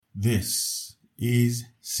This is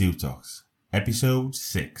Seal Talks, episode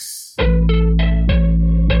 6.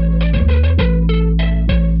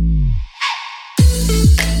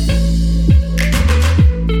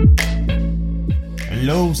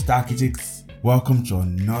 Hello, Star Architects. Welcome to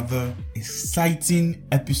another exciting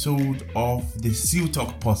episode of the Seal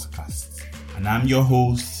Talk podcast. And I'm your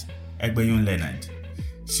host, Egbeyon Leonard.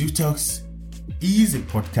 Seal Talks is a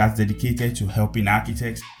podcast dedicated to helping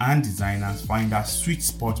architects and designers find that sweet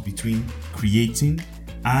spot between creating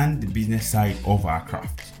and the business side of our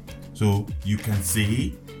craft. So you can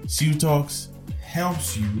say Seal Talks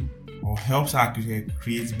helps you or helps architects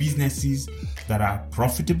create businesses that are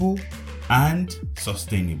profitable and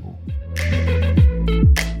sustainable.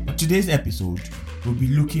 For today's episode, we'll be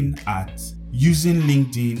looking at using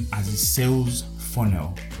LinkedIn as a sales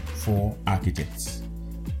funnel for architects.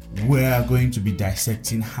 We're going to be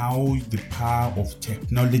dissecting how the power of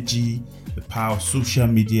technology, the power of social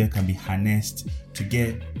media can be harnessed to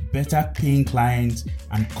get better paying clients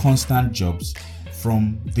and constant jobs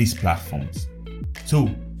from these platforms. So,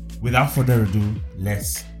 without further ado,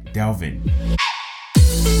 let's delve in.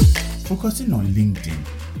 Focusing on LinkedIn.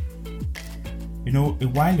 A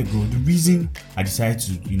while ago, the reason I decided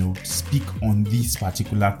to, speak on this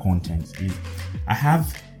particular content is I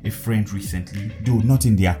have a friend recently, though not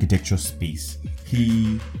in the architecture space.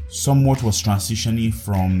 He somewhat was transitioning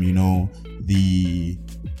from, the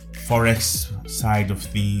forex side of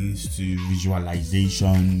things to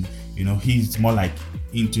visualization. He's more like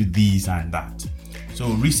into this and that. So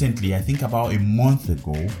recently, I think about a month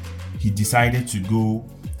ago, he decided to go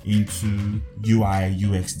into UI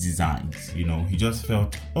UX designs. He just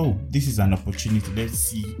felt, this is an opportunity. Let's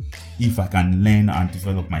see if I can learn and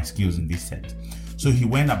develop my skills in this set. So he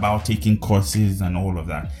went about taking courses and all of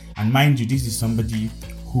that. And mind you, this is somebody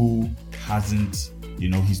who hasn't,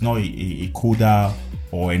 he's not a coder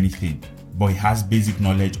or anything, but he has basic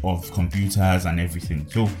knowledge of computers and everything.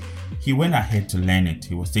 So he went ahead to learn it.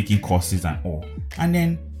 He was taking courses and all. And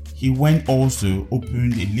then he went also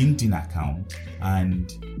opened a LinkedIn account.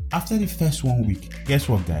 And after the first 1 week, guess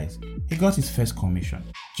what, guys? He got his first commission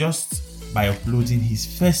just by uploading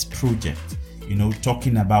his first project,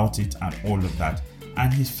 talking about it and all of that.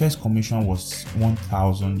 And his first commission was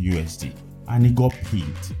 1,000 USD, and he got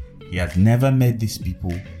paid. He has never met these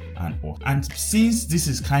people and all. And since this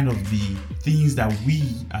is kind of the things that we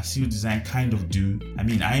as Seal Design kind of do,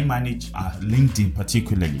 I manage our LinkedIn,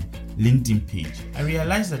 particularly LinkedIn page. I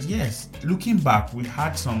realized that yes, looking back, we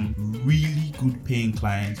had some really good paying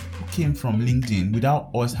clients who came from LinkedIn without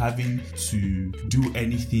us having to do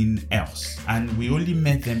anything else. And we only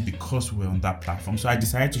met them because we're on that platform. So I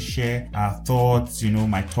decided to share our thoughts,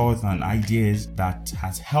 my thoughts and ideas that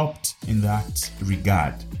has helped in that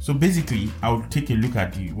regard. So basically, I will take a look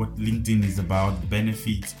at what LinkedIn is about,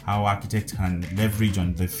 benefits, how architects can leverage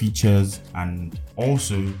on the features, and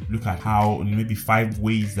also look at how maybe 5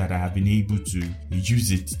 ways that I have been able to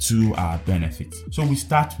use it to our benefit. So we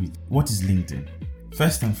start with, what is LinkedIn?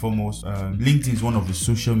 First and foremost, LinkedIn is one of the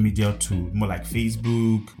social media tools, more like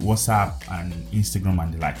Facebook, WhatsApp, and Instagram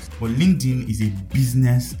and the likes. But LinkedIn is a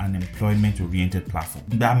business and employment-oriented platform.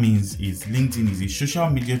 That means LinkedIn is a social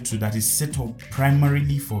media tool that is set up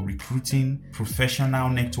primarily for recruiting, professional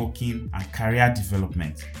networking, and career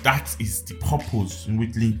development. That is the purpose in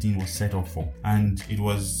which LinkedIn was set up for. And it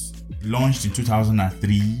was launched in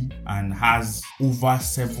 2003 and has over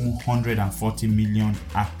 740 million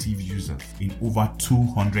active users in over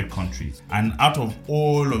 200 countries. And out of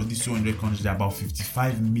all of these 200 countries, there are about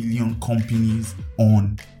 55 million companies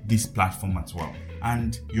on this platform as well.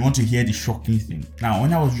 And you want to hear the shocking thing. Now,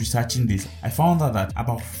 when I was researching this, I found out that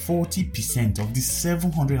about 40% of these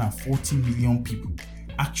 740 million people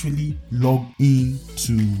actually log in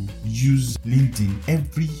to use LinkedIn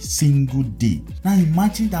every single day. Now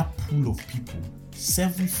imagine that pool of people,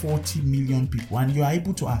 740 million people, and you are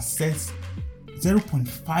able to access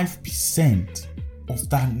 0.5% of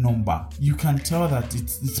that number. You can tell that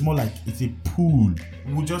it's more like it's a pool.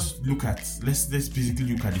 We'll just look at, let's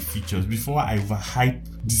basically look at the features before I overhype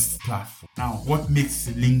this platform. Now, what makes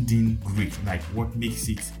LinkedIn great? Like, what makes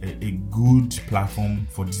it a good platform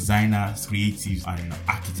for designers, creatives, and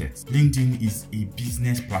architects? LinkedIn is a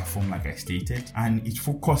business platform, like I stated, and it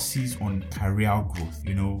focuses on career growth.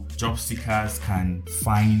 Job seekers can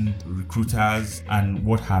find recruiters and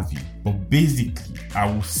what have you. But basically,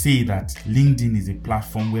 I will say that LinkedIn is a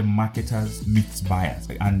platform where marketers meet buyers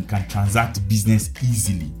and can transact business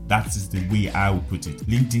easily. That is the way I would put it.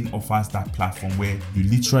 LinkedIn offers that platform where you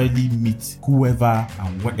literally meet whoever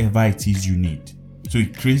and whatever it is you need. So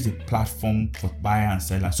it creates a platform for buyer and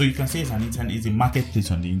seller. So you can say it's a marketplace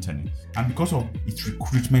on the internet. And because of its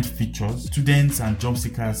recruitment features, students and job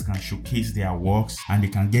seekers can showcase their works and they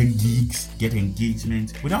can get gigs, get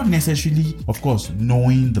engagement without necessarily, of course,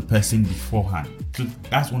 knowing the person beforehand. So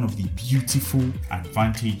that's one of the beautiful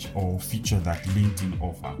advantage or feature that LinkedIn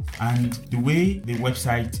offer. And the way the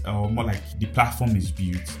website, or more like the platform, is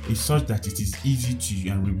built is such that it is easy to,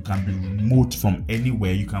 and you can be remote from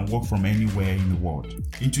anywhere. You can work from anywhere in the world.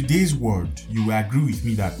 In today's world, you will agree with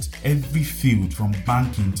me that every field, from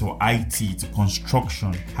banking to IT to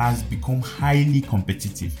construction, has become highly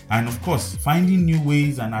competitive. And of course, finding new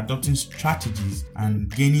ways and adopting strategies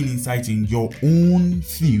and gaining insight in your own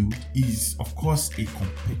field is, of course, a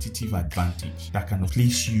competitive advantage that can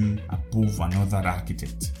place you above another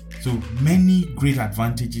architect. So many great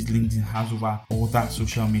advantages LinkedIn has over other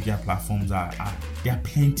social media platforms there are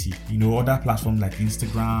plenty. Other platforms like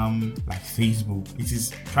Instagram, like Facebook, it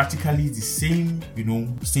is practically the same,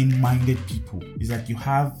 same-minded people. It's like you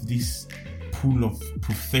have this pool of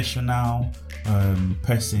professional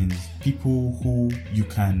persons, people who you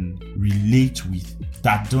can relate with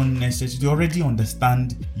that don't necessarily already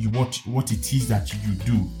understand what it is that you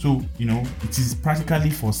do. So it is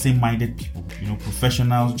practically for same-minded people,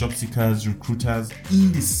 professionals, job seekers, recruiters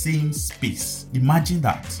in the same space. Imagine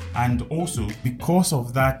that. And also because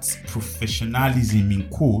of that professionalism in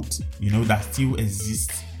quote, that still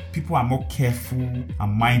exists, people are more careful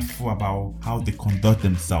and mindful about how they conduct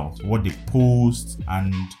themselves, what they post,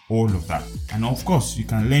 and all of that. And of course, you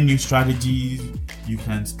can learn new strategies, you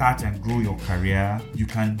can start and grow your career, you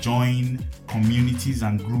can join communities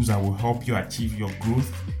and groups that will help you achieve your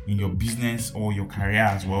growth in your business or your career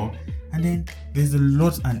as well. And then there's a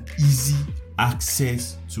lot and easy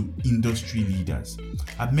access to industry leaders.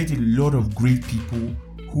 I've met a lot of great people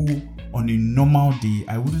who on a normal day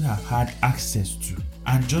I wouldn't have had access to.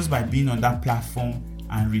 And just by being on that platform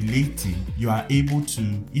and relating, you are able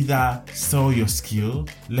to either sell your skill,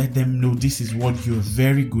 let them know this is what you're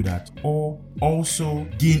very good at, or also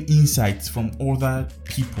gain insights from other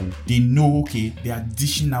people. They know, okay, they are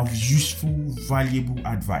dishing out useful, valuable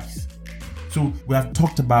advice. So we have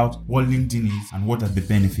talked about what LinkedIn is and what are the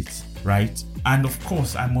benefits, right? And of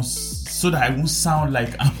course, I must, so that I won't sound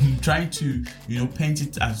like I'm trying to, paint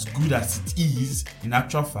it as good as it is in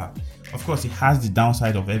actual fact. Of course, it has the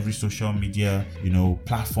downside of every social media,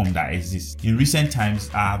 platform that exists. In recent times,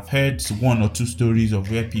 I've heard one or two stories of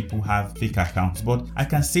where people have fake accounts, but I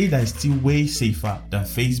can say that it's still way safer than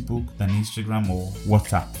Facebook, than Instagram or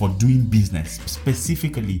WhatsApp for doing business,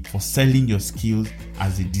 specifically for selling your skills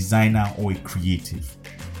as a designer or a creative.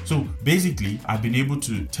 So basically, I've been able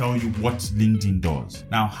to tell you what LinkedIn does.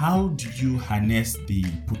 Now, how do you harness the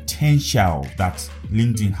potential that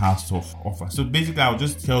LinkedIn has to offer? So basically, I'll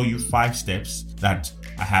just tell you 5 steps that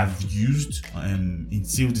I have used in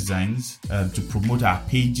Seal Designs to promote our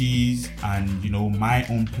pages and my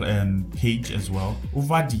own page as well.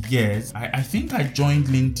 Over the years, I think I joined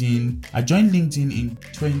LinkedIn. I joined LinkedIn in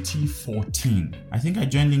 2014. I think I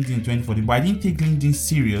joined LinkedIn in 2014, but I didn't take LinkedIn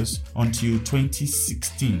serious until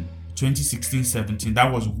 2016-17.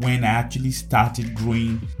 That was when I actually started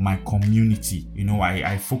growing my community.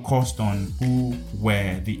 I focused on who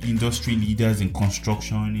were the industry leaders in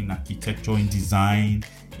construction, in architecture, in design,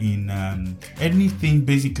 in anything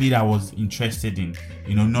basically that I was interested in,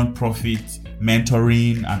 non-profit,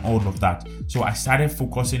 mentoring, and all of that. So I started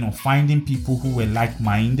focusing on finding people who were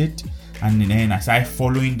like-minded, and then I started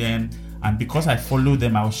following them. And because I followed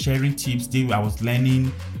them, I was sharing tips, I was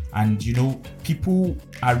learning. And people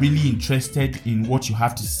are really interested in what you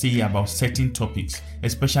have to say about certain topics,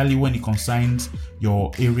 especially when it concerns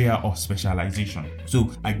your area of specialization.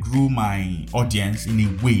 So I grew my audience in a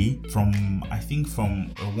way from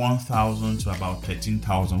 1,000 to about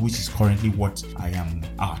 13,000, which is currently what I am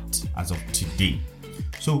at as of today.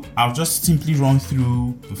 So I'll just simply run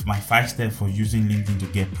through with my 5 steps for using LinkedIn to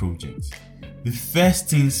get projects. The first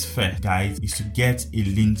things first, guys, is to get a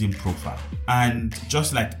LinkedIn profile. And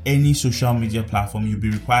just like any social media platform, you'll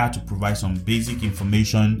be required to provide some basic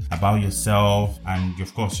information about yourself and,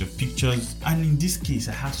 of course, your pictures. And in this case,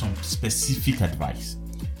 I have some specific advice.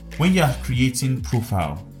 When you are creating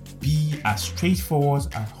profile, be as straightforward,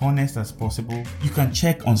 as honest as possible. You can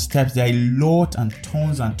check on steps. There are a lot and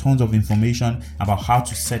tons of information about how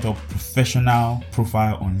to set up professional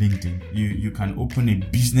profile on LinkedIn. You can open a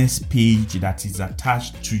business page that is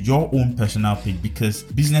attached to your own personal page, because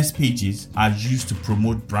business pages are used to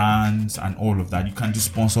promote brands and all of that. You can do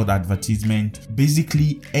sponsored advertisement,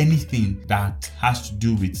 basically anything that has to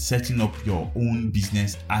do with setting up your own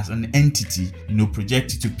business as an entity,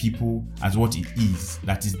 project it to people as what it is,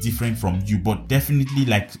 that is different different from you, but definitely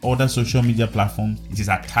like other social media platforms, it is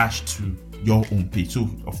attached to your own page. So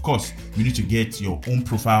of course you need to get your own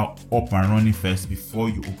profile up and running first before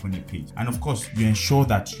you open a page, and of course you ensure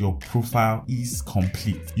that your profile is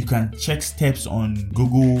complete. You can check steps on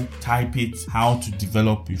Google, type it, how to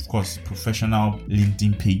develop, of course, professional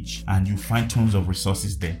LinkedIn page, and you find tons of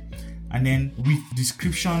resources there. And then with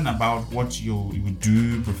description about what you would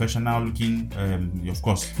do, professional looking, of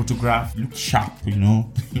course, photograph, look sharp,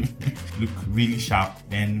 look really sharp.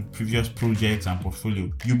 Then previous projects and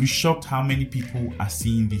portfolio. You'll be shocked how many people are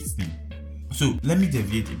seeing this thing. So let me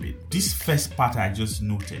deviate a bit. This first part I just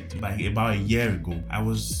noted, about a year ago, I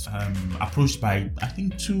was approached by, I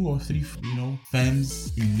think, 2 or 3,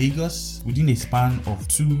 firms in Lagos within a span of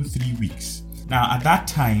 2-3 weeks. Now, at that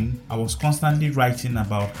time, I was constantly writing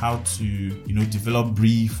about how to, develop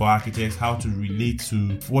brief for architects, how to relate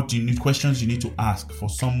to what you need, questions you need to ask for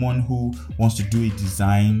someone who wants to do a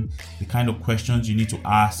design, the kind of questions you need to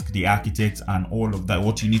ask the architect and all of that,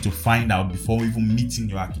 what you need to find out before even meeting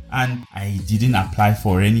your architect. And I didn't apply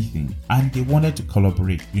for anything. And they wanted to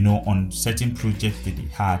collaborate, on certain projects that they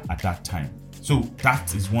had at that time. So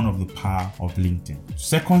that is one of the power of LinkedIn.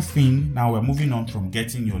 Second thing, now we're moving on from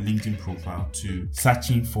getting your LinkedIn profile to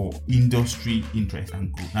searching for industry interest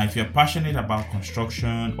and group. Now, if you're passionate about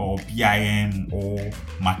construction or BIM or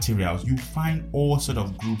materials, you find all sort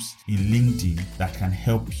of groups in LinkedIn that can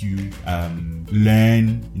help you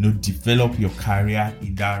learn, develop your career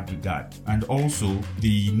in that regard. And also,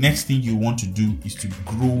 the next thing you want to do is to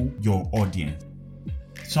grow your audience.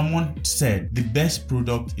 Someone said the best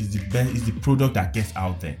product is the product that gets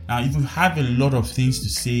out there. Now, if you have a lot of things to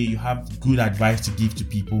say, you have good advice to give to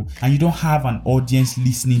people, and you don't have an audience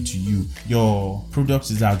listening to you, your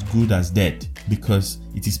product is as good as dead, because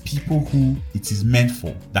it is people who it is meant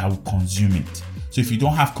for that will consume it. So if you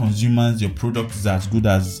don't have consumers, your product is as good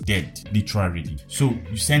as dead, literally. So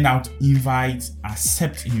you send out invites,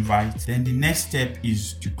 accept invites. Then the next step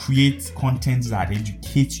is to create content that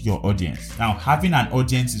educates your audience. Now, having an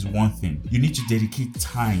audience is one thing. You need to dedicate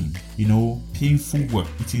time, painful work.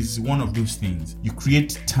 It is one of those things. You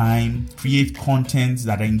create time, create content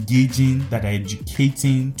that are engaging, that are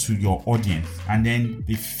educating to your audience. And then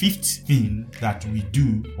the fifth thing that we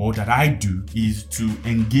do, or that I do, is to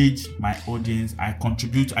engage my audience. I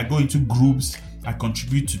contribute, I go into groups, I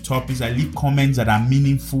contribute to topics, I leave comments that are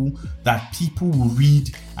meaningful, that people will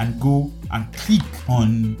read and go and click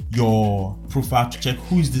on your profile to check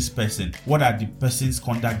who is this person, what are the person's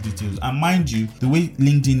contact details. And mind you, the way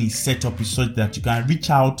LinkedIn is set up is such that you can reach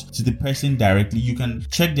out to the person directly. You can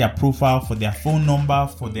check their profile for their phone number,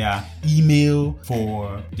 for their email,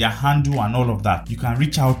 for their handle and all of that. You can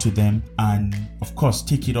reach out to them and of course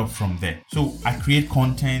take it up from there. So I create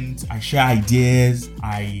content, I share ideas,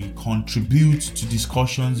 I contribute to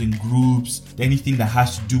discussions in groups, anything that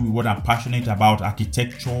has to do with what I'm passionate about: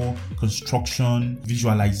 architecture, construction,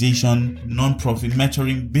 visualization, non-profit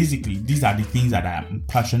mentoring. Basically, these are the things that I'm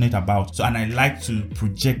passionate about. So, and I like to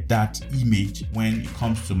project that image when it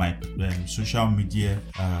comes to my social media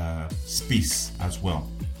space as well.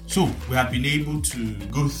 So we have been able to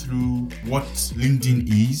go through what LinkedIn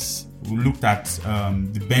is. We looked at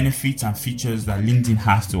the benefits and features that LinkedIn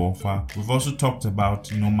has to offer. We've also talked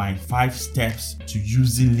about, my 5 steps to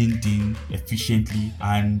using LinkedIn efficiently.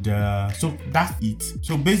 And so that's it.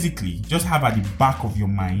 So basically, just have at the back of your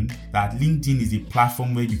mind that LinkedIn is a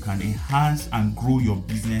platform where you can enhance and grow your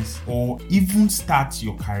business, or even start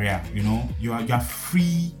your career. You are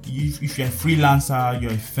free. If you're a freelancer,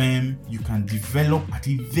 you're a firm, you can develop at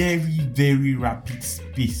a very, very rapid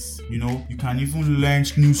pace. You can even learn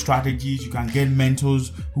new strategies. You can get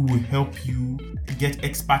mentors who will help you, get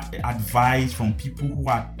expert advice from people who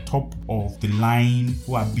are top of the line,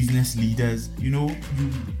 who are business leaders. You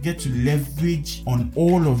get to leverage on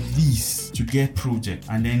all of these to get projects.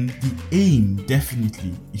 And then the aim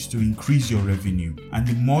definitely is to increase your revenue. And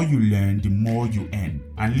the more you learn, the more you earn.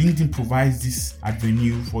 And LinkedIn provides this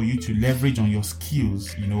avenue for you to leverage on your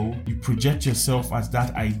skills. You project yourself as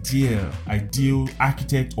that ideal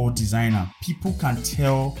architect or designer. People can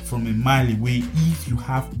tell from a mile away if you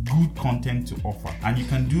have good content to offer. And you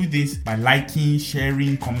can do this by liking,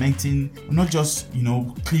 sharing, commenting, not just,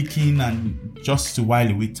 clicking and just to while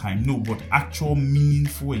away time. No, but actual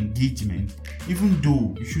meaningful engagement. Even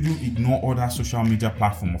though you shouldn't ignore other social media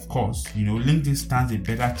platforms, of course, LinkedIn stands a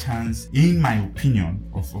better chance, in my opinion,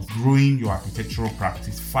 of growing your architectural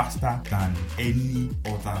practice faster than any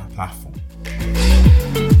other platform.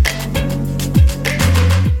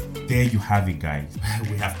 there you have it, guys.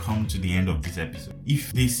 We have come to the end of this episode.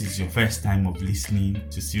 If this is your first time of listening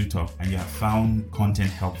to Seal Talk and you have found content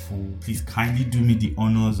helpful, please kindly do me the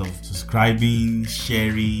honors of subscribing,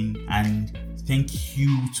 sharing, and thank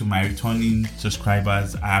you to my returning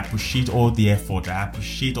subscribers. I appreciate all the effort. I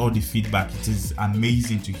appreciate all the feedback. It is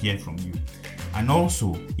amazing to hear from you. And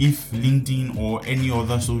also, if LinkedIn or any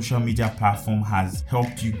other social media platform has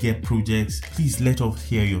helped you get projects, please let us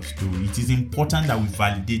hear your story. It is important that we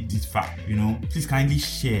validate this fact. Please kindly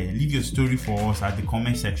share. Leave your story for us at the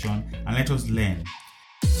comment section and let us learn.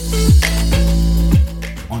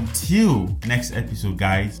 Until next episode,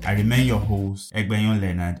 guys, I remain your host, Egbenyon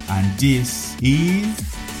Leonard, and this is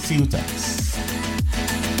Seal Talks.